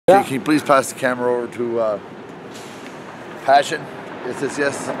Yeah. Can you please pass the camera over to Passion?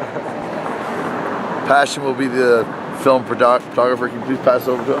 Yes. Passion will be the film photographer. Can you please pass it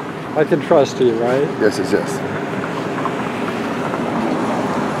over to him? I can trust you, right? Yes.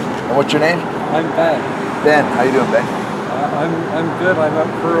 And what's your name? I'm Ben. Ben, how you doing, Ben? I'm good. I'm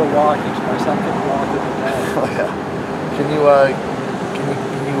up for a walk. It's my second walk of the day. Oh yeah. Can you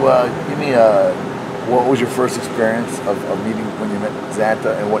give me what was your first experience of meeting when you met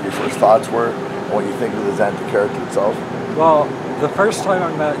Zanta, and what your first thoughts were, and what you think of the Zanta character itself? Well, the first time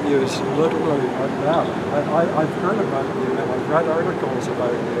I met you is literally now. I've heard about you and I've read articles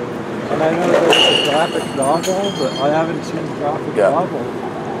about you, and I know there's a graphic novel, but I haven't seen the graphic novel.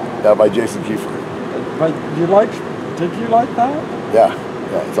 Yeah, by Jason Kiefer. But did you like that? Yeah,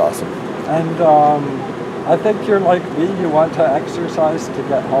 it's awesome. And I think you're like me, you want to exercise to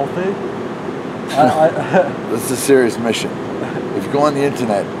get healthy. This is a serious mission. If you go on the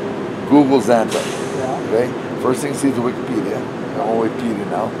internet, Google Zanta, okay? First thing you see is the Wikipedia. I'm on Wikipedia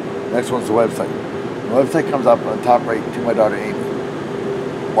now. Next one's the website. The website comes up on the top right to my daughter Amy.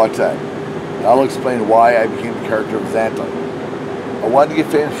 Watch that. And I'll explain why I became the character of Zanta. I wanted to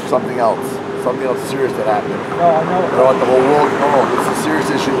get famous for something else serious that happened. No, I know. I want the whole world to know. This is a serious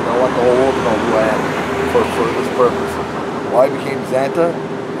issue, and I want the whole world to know who I am for this purpose. Why I became Zanta,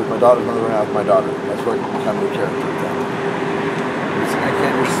 because my daughter's going to run out with my daughter. That's why I became the character of Zanta. I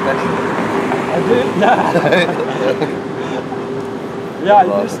can't just spending. I did? Yeah,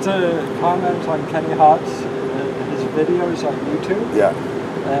 I used to comment on Kenny Hott's his videos on YouTube. Yeah.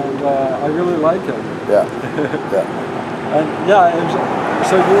 And I really like him. Yeah. And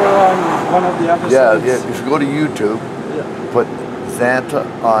so you were on one of the episodes? Yeah. If you go to YouTube, put Zanta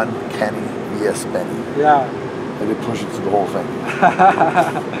on Kenny vs. Benny. Yeah. And it pushes through the whole thing.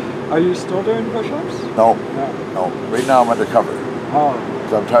 Are you still doing push-ups? No. Right now I'm undercover. Oh.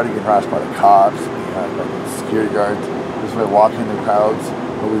 So I'm tired of getting harassed by the cops, the security guards. This way, walking in the crowds,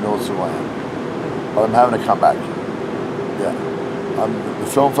 nobody knows who I am. But I'm having a comeback. Yeah. The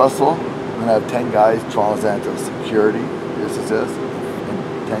film festival, I'm going to have 10 guys, Toronto Zanta security, and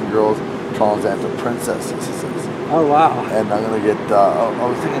 10 girls, Toronto Zanta princess, Oh, wow. And I'm going to get, I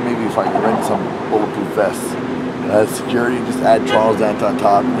was thinking maybe if I could rent some bulletproof vests. Security, just add Toronto Zanta on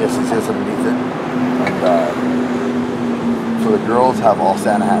top, underneath it. And for the girls, have all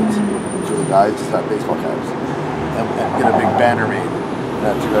Santa hats. For the guys, just have baseball caps. And get a big banner made. And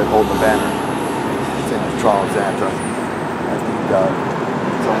have two guys holding the banner. Same as Toronto Zanta. I think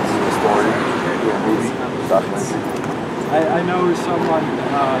someone's seen the story, do a movie, documentary. I know someone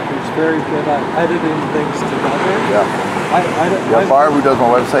who's very good at editing things together. Yeah. Barb, who does my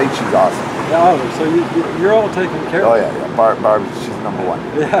website, she's awesome. Oh, so you're all taken care of. Oh yeah. Barb, she's number one.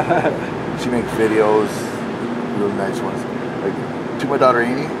 Yeah. She makes videos, really nice ones. Like to my daughter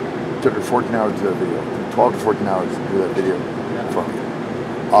Amy, it took her 14 hours to do that video. 12 to 14 hours to do that video for me.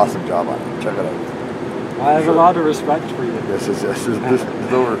 Awesome job on it. Check it out. I have a lot of respect for you. Yes. It's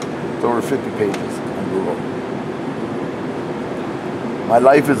over 50 pages on Google. My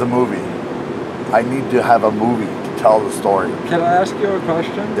life is a movie. I need to have a movie to tell the story. Can I ask you a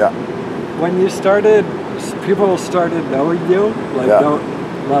question? Yeah. When you started, people started knowing you,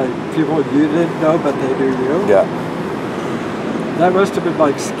 like people you didn't know, but they knew you. Yeah. That must have been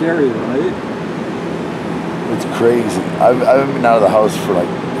like scary, right? It's crazy. I haven't been out of the house for like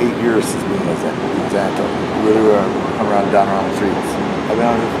 8 years since being in Zanta. Really down around the streets. I've been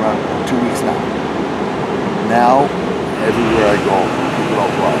out here for around 2 weeks now. Now, everywhere I go, people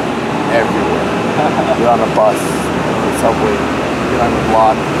don't fly. Everywhere. Get on a bus, on the subway, get on the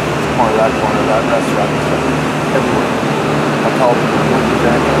block, this corner, that restaurant, everywhere. I tell people, go to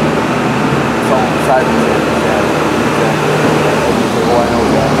Zanta. Someone beside me says, Zanta. They say, oh, I know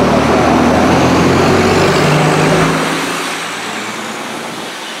Zanta.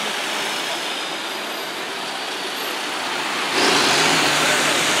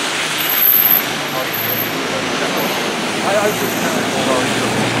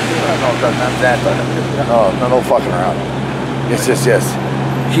 No fucking around. It's just,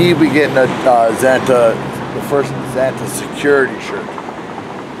 he'd be getting a Zanta, the first Zanta security shirt.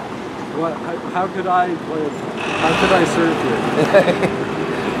 What? How could I serve you?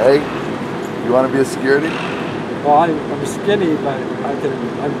 Hey, you want to be a security? Well, I'm skinny, but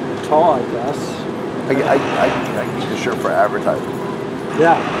I'm tall, I guess. I can get a shirt for advertising.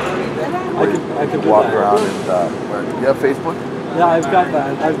 Yeah. I could walk around and you have Facebook? Yeah, I've got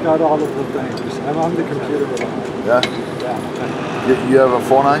that. I've got all of the things. I'm on the computer with all. Yeah? Yeah. You have a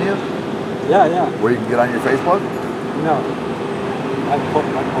phone on you? Yeah. Where you can get on your Facebook? No. I'm cold.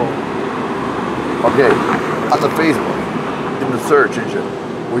 Okay, on the Facebook, in the search engine,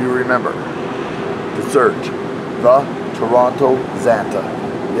 will you remember to search the Toronto Zanta.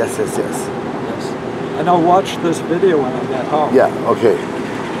 Yes, yes, yes. Yes. And I'll watch this video when I get home. Yeah, okay.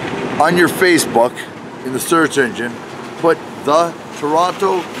 On your Facebook, in the search engine, put the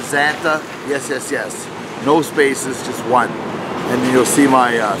Toronto Zanta. Yes, yes, yes. No spaces, just one. And then you'll see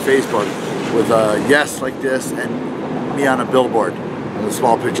my Facebook with a yes like this and me on a billboard and a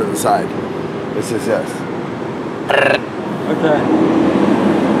small picture on the side. Yes, yes, yes. Okay.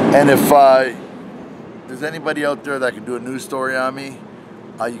 And if there's anybody out there that can do a news story on me,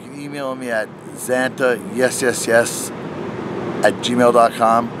 you can email me at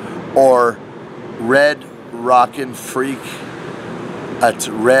zantayesyesYes@gmail.com or Red Rockin' Freak. That's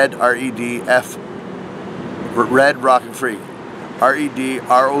Red R-E-D-F Red Rockin' Freak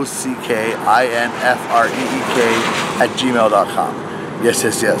REDROCKINFREEK@gmail.com. Yes,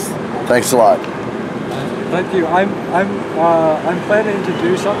 yes, yes. Thanks a lot. Thank you. I'm planning to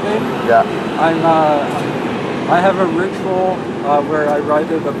do something. Yeah. I have a ritual where I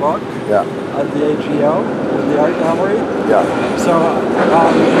write in a book. Yeah. At the AGO, at the art gallery. Yeah. So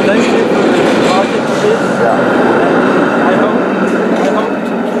thank you for talking to me. Yeah. And I hope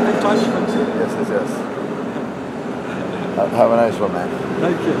to keep in touch with you. Yes, yes, yes. Have a nice one, man.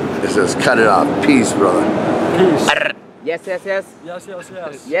 Thank you. Yes, yes. Cut it off. Peace, brother. Peace. Yes, yes, yes. Yes, yes,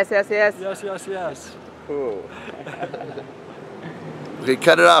 yes. Yes, yes, yes. Yes, yes, yes. Cool. Okay,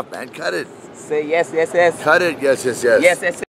 cut it off, man. Cut it. Say yes, yes, yes. Cut it. Yes, yes, yes. Yes, yes, yes.